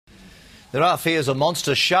There are fears a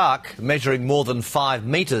monster shark measuring more than 5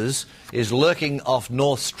 metres is lurking off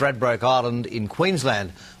North Stradbroke Island in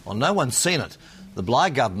Queensland. Well, no one's seen it. The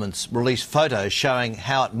Bligh government's released photos showing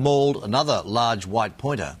how it mauled another large white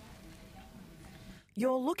pointer.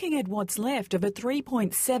 You're looking at what's left of a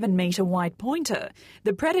 3.7-metre white pointer,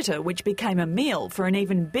 the predator which became a meal for an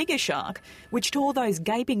even bigger shark, which tore those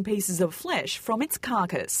gaping pieces of flesh from its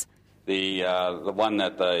carcass. The one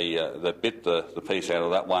that bit the piece out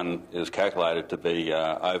of that one is calculated to be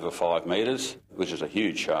over 5 metres, which is a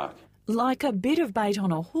huge shark. Like a bit of bait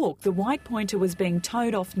on a hook, the white pointer was being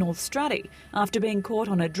towed off North Struddy after being caught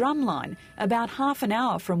on a drum line about half an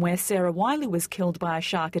hour from where Sarah Wiley was killed by a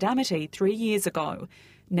shark at Amity 3 years ago.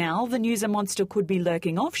 Now the news a monster could be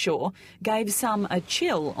lurking offshore gave some a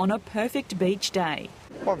chill on a perfect beach day.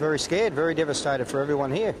 Well, very scared, very devastated for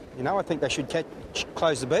everyone here. You know, I think they should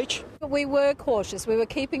close the beach. We were cautious. We were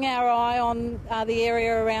keeping our eye on the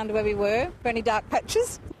area around where we were for any dark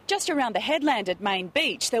patches. Just around the headland at Main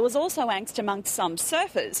Beach, there was also angst amongst some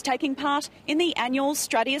surfers taking part in the annual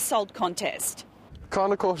Struddy Assault Contest.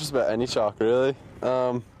 Kind of cautious about any shark, really.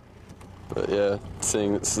 But yeah,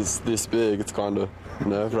 seeing it's this big, it's kind of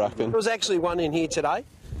nerve-wracking. There was actually one in here today,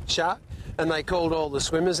 shark, and they called all the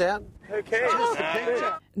swimmers out. Who cares? Just a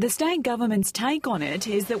picture. The state government's take on it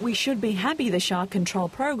is that we should be happy the shark control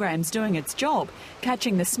program's doing its job,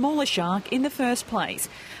 catching the smaller shark in the first place.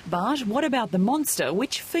 But what about the monster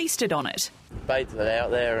which feasted on it? Baits are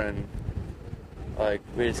out there and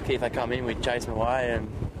we just keep they come in, we chase them away and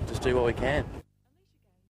just do what we can.